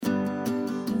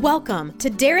Welcome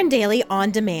to Darren Daily On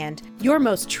Demand, your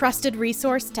most trusted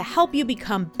resource to help you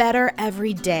become better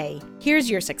every day. Here's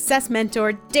your success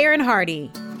mentor, Darren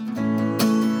Hardy.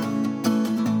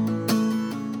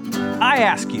 I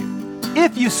ask you,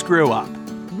 if you screw up,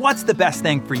 what's the best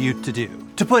thing for you to do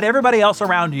to put everybody else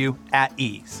around you at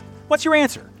ease? What's your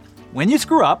answer? When you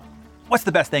screw up, what's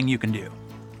the best thing you can do?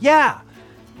 Yeah,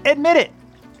 admit it.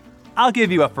 I'll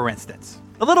give you a for instance.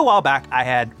 A little while back, I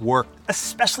had worked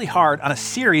especially hard on a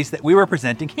series that we were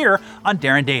presenting here on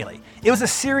Darren Daily. It was a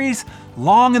series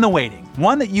long in the waiting,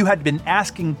 one that you had been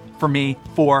asking for me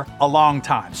for a long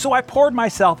time. So I poured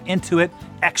myself into it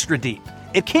extra deep.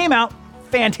 It came out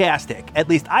fantastic, at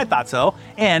least I thought so,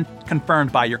 and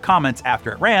confirmed by your comments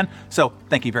after it ran, so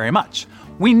thank you very much.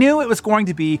 We knew it was going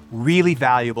to be really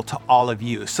valuable to all of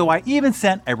you, so I even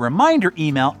sent a reminder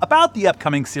email about the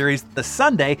upcoming series the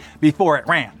Sunday before it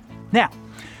ran. Now,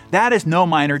 that is no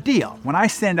minor deal. When I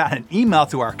send out an email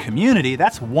to our community,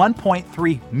 that's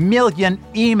 1.3 million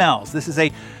emails. This is a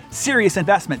serious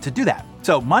investment to do that.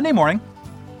 So Monday morning,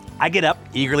 I get up,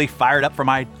 eagerly fired up for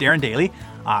my Darren Daily.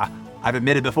 I've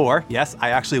admitted before, yes,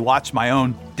 I actually watch my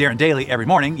own Darren Daily every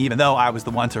morning, even though I was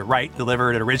the one to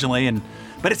deliver it originally,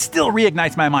 but it still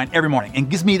reignites my mind every morning and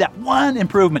gives me that one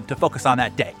improvement to focus on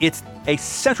that day. It's a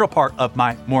central part of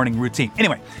my morning routine.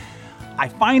 Anyway, I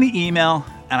find the email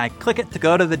and I click it to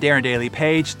go to the Darren Daily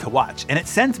page to watch, and it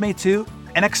sends me to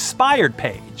an expired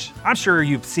page. I'm sure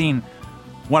you've seen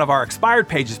one of our expired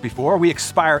pages before. We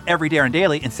expire every Darren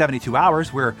Daily in 72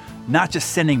 hours. We're not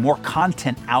just sending more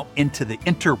content out into the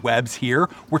interwebs here.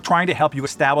 We're trying to help you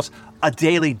establish a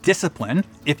daily discipline.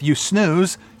 If you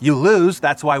snooze, you lose.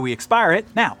 That's why we expire it.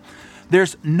 Now,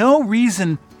 there's no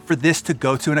reason for this to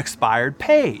go to an expired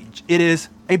page. It is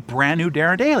a brand new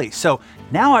Darren Daily. So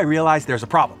now I realize there's a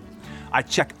problem. I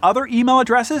check other email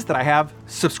addresses that I have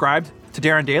subscribed to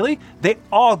Darren Daily. They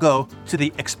all go to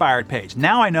the expired page.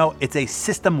 Now I know it's a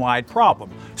system-wide problem.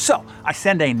 So I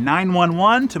send a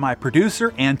 911 to my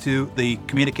producer and to the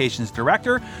communications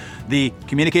director. The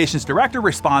communications director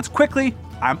responds quickly.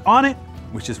 I'm on it,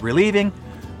 which is relieving.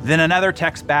 Then another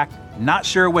text back, not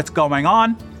sure what's going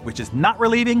on, which is not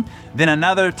relieving. Then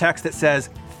another text that says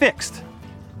fixed.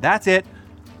 That's it.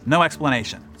 No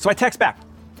explanation. So I text back,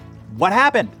 what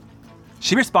happened?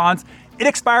 She responds, it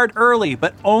expired early,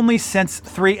 but only since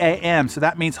 3 a.m., so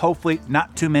that means hopefully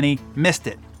not too many missed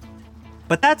it.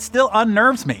 But that still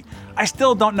unnerves me. I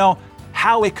still don't know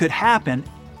how it could happen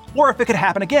or if it could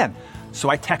happen again. So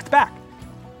I text back.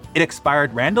 It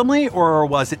expired randomly, or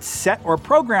was it set or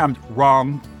programmed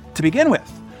wrong to begin with?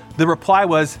 The reply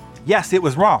was, yes, it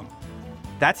was wrong.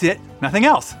 That's it, nothing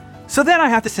else. So then I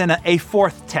have to send a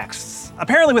fourth text,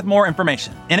 apparently with more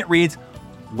information, and it reads,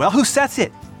 well, who sets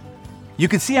it? You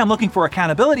can see I'm looking for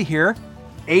accountability here.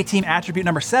 A-team attribute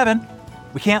number 7.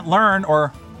 We can't learn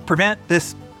or prevent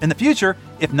this in the future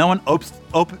if no one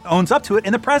owns up to it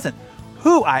in the present.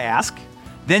 Who, I ask.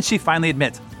 Then she finally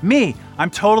admits, me,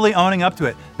 I'm totally owning up to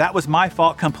it. That was my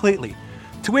fault completely.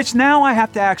 To which now I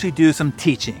have to actually do some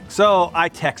teaching. So I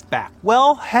text back,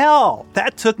 well, hell,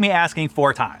 that took me asking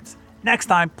 4 times. Next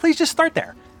time, please just start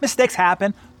there. Mistakes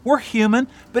happen. We're human,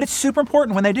 but it's super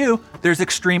important when they do. There's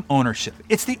extreme ownership.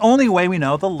 It's the only way we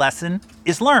know the lesson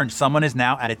is learned. Someone is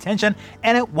now at attention,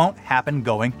 and it won't happen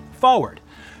going forward.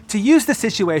 To use the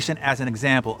situation as an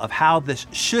example of how this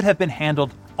should have been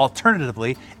handled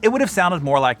alternatively, it would have sounded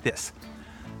more like this.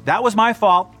 That was my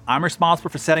fault. I'm responsible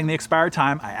for setting the expired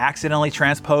time. I accidentally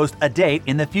transposed a date.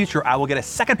 In the future, I will get a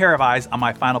second pair of eyes on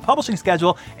my final publishing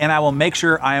schedule, and I will make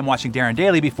sure I am watching Darren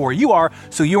Daily before you are,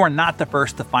 so you are not the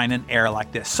first to find an error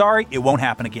like this. Sorry, it won't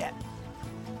happen again.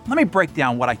 Let me break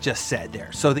down what I just said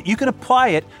there so that you can apply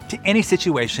it to any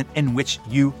situation in which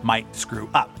you might screw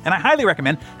up. And I highly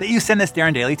recommend that you send this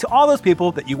Darren Daily to all those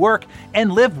people that you work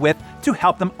and live with to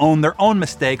help them own their own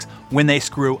mistakes when they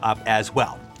screw up as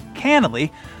well.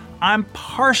 Candidly, I'm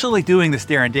partially doing this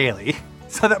Darren Daily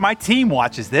so that my team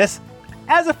watches this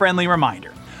as a friendly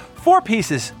reminder. 4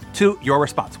 pieces to your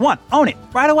response. 1, own it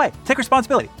right away. Take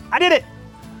responsibility. I did it.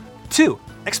 2,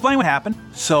 explain what happened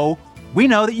so we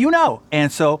know that you know,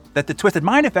 and so that the twisted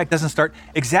mind effect doesn't start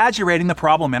exaggerating the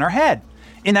problem in our head.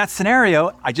 In that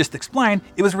scenario I just explained,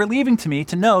 it was relieving to me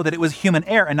to know that it was human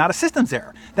error and not a systems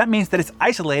error. That means that it's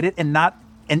isolated and not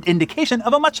an indication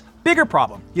of a much bigger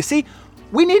problem. You see,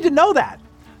 we need to know that.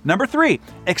 Number 3,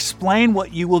 explain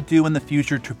what you will do in the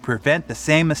future to prevent the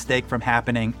same mistake from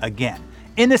happening again.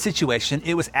 In this situation,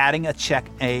 it was adding a check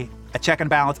and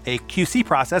balance, a QC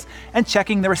process, and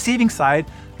checking the receiving side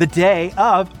the day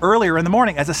of earlier in the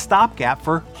morning as a stopgap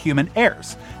for human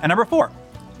errors. And number 4,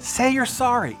 say you're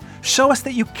sorry. Show us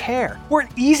that you care. We're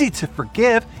easy to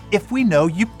forgive if we know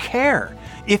you care.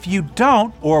 If you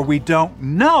don't, or we don't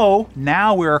know,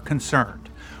 now we're concerned.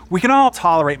 We can all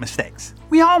tolerate mistakes.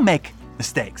 We all make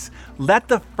mistakes. Let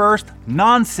the first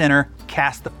non-sinner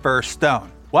cast the first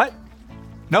stone. What?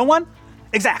 No one?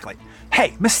 Exactly.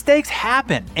 Hey, mistakes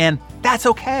happen, and that's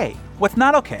okay. What's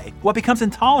not okay, what becomes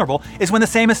intolerable, is when the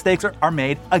same mistakes are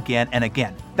made again and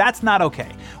again. That's not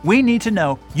okay. We need to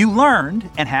know you learned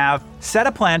and have set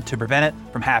a plan to prevent it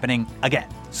from happening again.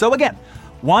 So again,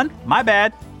 1, my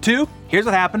bad. 2, here's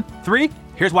what happened. 3,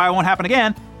 here's why it won't happen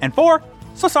again. And 4,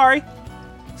 so sorry.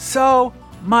 So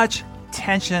much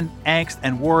tension, angst,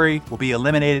 and worry will be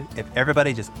eliminated if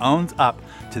everybody just owns up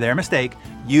to their mistake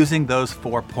using those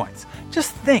 4 points.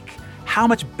 Just think how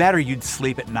much better you'd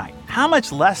sleep at night, how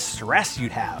much less stress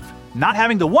you'd have, not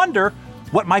having to wonder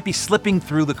what might be slipping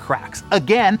through the cracks.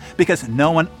 Again, because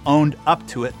no one owned up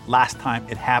to it last time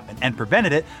it happened and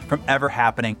prevented it from ever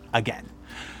happening again.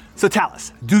 So tell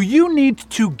us, do you need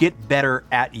to get better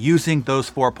at using those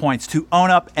 4 points to own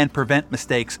up and prevent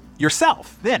mistakes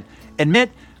yourself? Then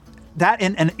admit that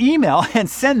in an email and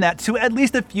send that to at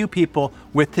least a few people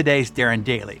with today's Darren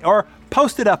Daily, or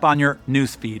post it up on your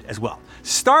newsfeed as well.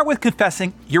 Start with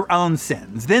confessing your own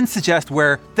sins, then suggest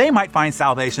where they might find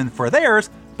salvation for theirs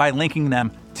by linking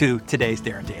them to today's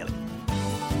Darren Daily.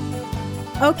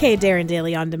 Okay, Darren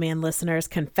Daily On Demand listeners,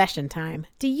 confession time.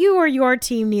 Do you or your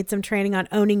team need some training on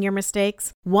owning your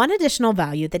mistakes? One additional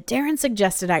value that Darren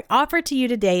suggested I offer to you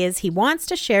today is he wants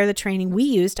to share the training we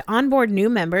use to onboard new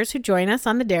members who join us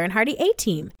on the Darren Hardy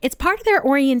A-Team. It's part of their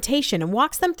orientation and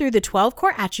walks them through the 12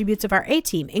 core attributes of our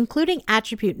A-Team, including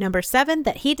attribute number 7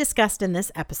 that he discussed in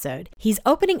this episode. He's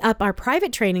opening up our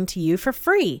private training to you for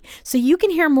free, so you can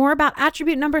hear more about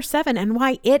attribute number 7 and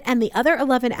why it and the other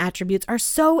 11 attributes are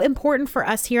so important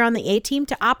for us here on the A-Team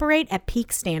to operate at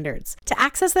peak standards. To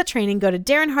access the training, go to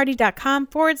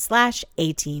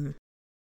darrenhardy.com/A-Team.